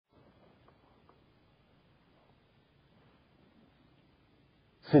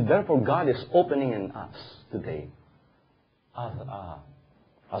See, therefore, God is opening in us today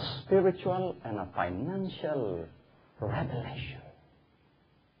a spiritual and a financial revelation.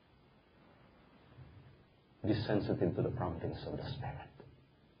 Be sensitive to the promptings of the Spirit.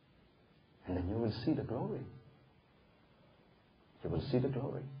 And then you will see the glory. You will see the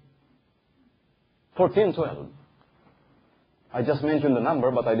glory. 14:12. I just mentioned the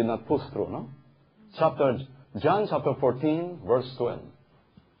number, but I did not push through, no? John chapter 14, verse 12.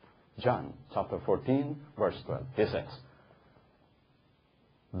 John chapter 14, verse 12. He says,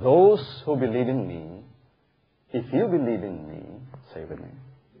 those who believe in me, if you believe in me, say with me.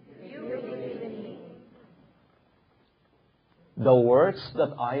 If you believe in me, the works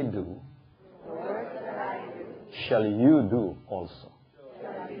that I do, shall you do also.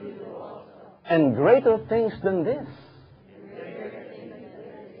 And greater things than this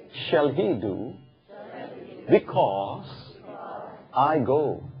shall he do, because I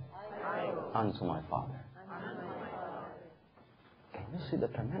go unto my Father. Can you see the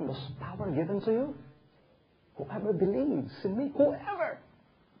tremendous power given to you? Whoever believes in me,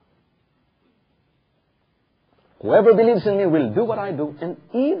 whoever believes in me will do what I do, and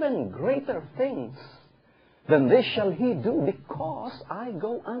even greater things than this shall he do, because I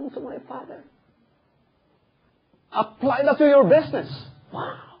go unto my Father. Apply that to your business.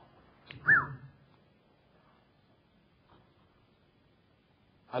 Wow.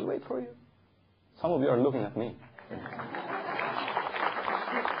 I'll wait for you. Some of you are looking at me.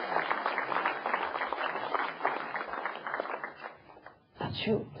 That's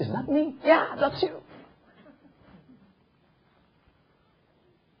you. Is that me? Yeah, that's you.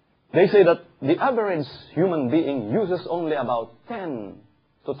 They say that the average human being uses only about 10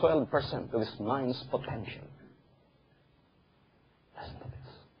 to 12% of his mind's potential. Listen to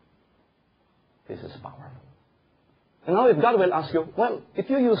this. This is powerful. And now if God will ask you, well, if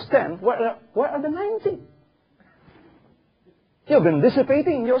you use 10, where are the 90? You've been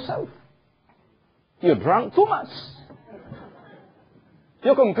dissipating yourself. You drank too much.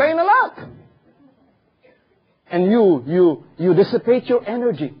 You complain a lot. And you dissipate your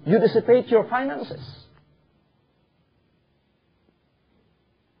energy. You dissipate your finances.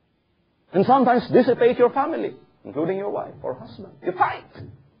 And sometimes dissipate your family, including your wife or husband. You fight.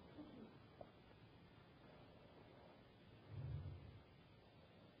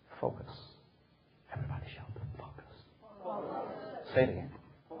 Focus. Everybody shout, focus. Focus. Say it again.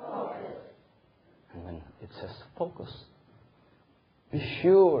 Focus. And when it says focus, be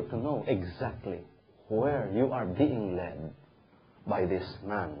sure to know exactly where you are being led by this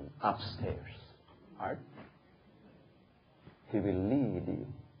man upstairs. Art. He will lead you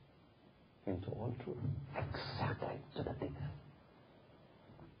into all truth. Exactly to the depth.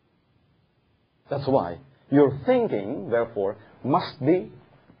 That's why your thinking, therefore, must be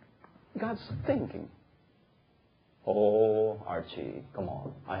God's thinking. Oh, Archie, come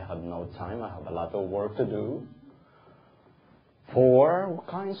on. I have no time. I have a lot of work to do. 4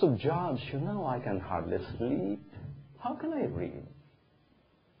 kinds of jobs, I can hardly sleep. How can I read?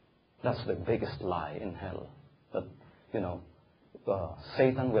 That's the biggest lie in hell. That,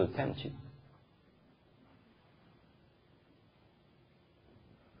 Satan will tempt you.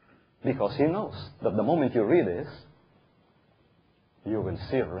 Because he knows that the moment you read this, you will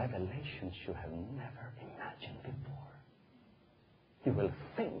see revelations you have never imagined before. You will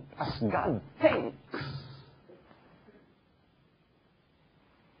think as God thinks.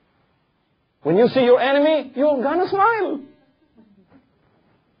 When you see your enemy, you're gonna smile.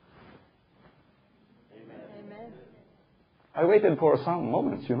 Amen. I waited for some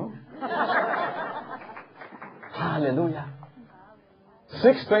moments, Hallelujah.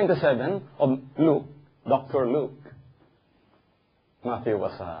 6:27 of Luke, Dr. Luke. Matthew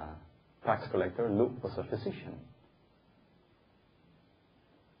was a tax collector. Luke was a physician.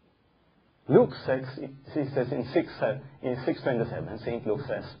 Luke says, he says in 6:27, St. Luke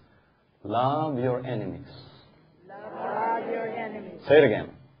says, love your enemies. Love your enemies. Say it again.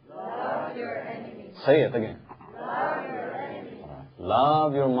 Love your enemies. Say it again. Love your enemies.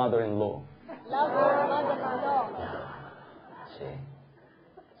 Love your mother-in-law. Love your mother-in-law. Yeah. See.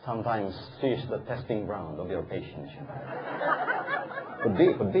 Sometimes she is the testing ground of your patience. Could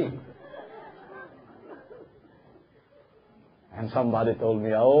be. And somebody told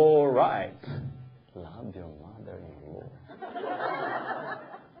me, all right, love your mother-in-law.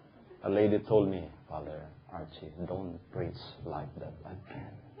 A lady told me, Father Archie, don't preach like that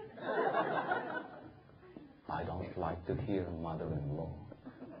again. I don't like to hear mother-in-law.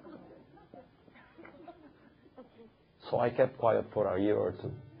 So I kept quiet for a year or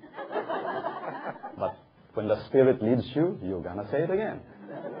 2. But when the Spirit leads you, you're going to say it again.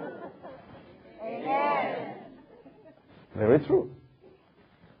 Very true.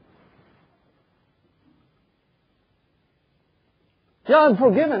 Yeah, I'm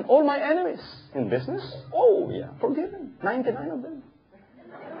forgiven all my enemies in business. Oh, yeah, forgiven. 99 of them.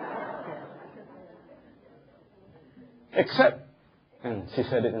 Except, and she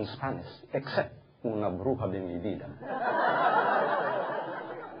said it in Spanish, except una bruja de mi vida.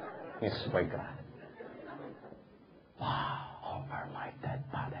 Mi suegra. Wow, over my dead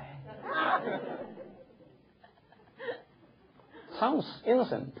body. Sounds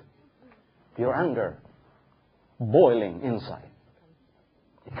innocent. Your anger boiling inside.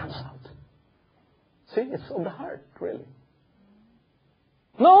 It comes out. See, it's of the heart, really.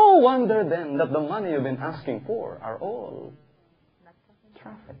 No wonder then that the money you've been asking for are all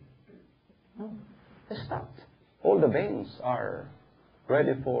traffic. No, they stopped. All the veins are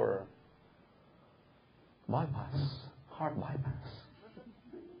ready for bypass, heart bypass.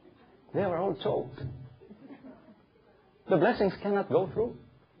 They were all choked. The blessings cannot go through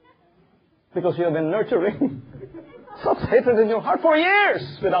because you have been nurturing such hatred in your heart for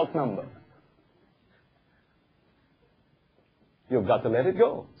years without number. You've got to let it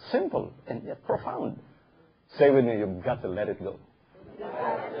go. Simple and yet profound. Say with me, you've got to let it go.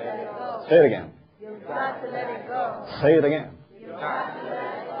 Say it again. You've got to let it go. Say it again. You've got to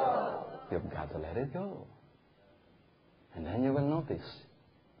let it go. You've got to let it go. And then you will notice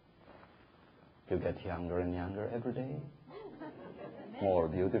you get younger and younger every day. More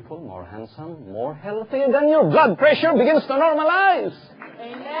beautiful, more handsome, more healthy. Then your blood pressure begins to normalize.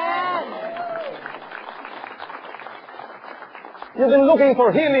 Amen. You've been looking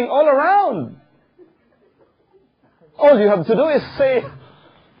for healing all around. All you have to do is say,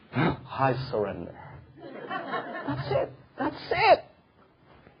 I surrender. That's it. That's it.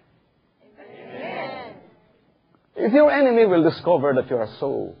 Amen. If your enemy will discover that you are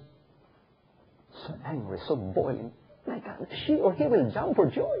so angry, so boiling, my God, she or he will jump for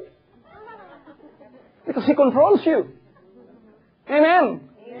joy. Because he controls you. Amen.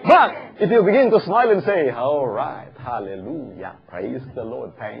 But if you begin to smile and say, all right, hallelujah, praise the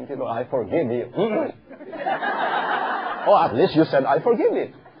Lord, thank you, Lord, I forgive you. Oh, at least you said, I forgive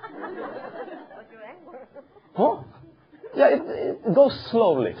you. Oh, yeah, it goes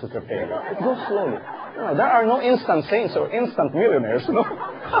slowly, Sister Taylor. It goes slowly. No, there are no instant saints or instant millionaires. No.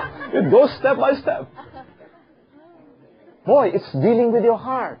 It goes step by step. Boy, it's dealing with your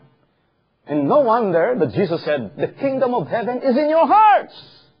heart. And no wonder that Jesus said, the kingdom of heaven is in your hearts.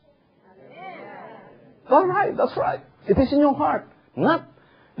 All right, that's right. It is in your heart. Not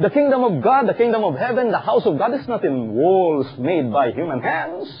the kingdom of God, the kingdom of heaven, the house of God is not in walls made by human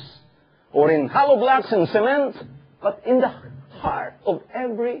hands or in hollow blocks and cement, but in the heart of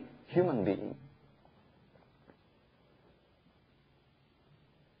every human being.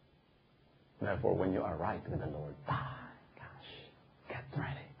 Therefore, when you are right with the Lord, get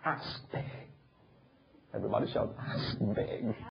ready. Ask big. Everybody shout, ask big.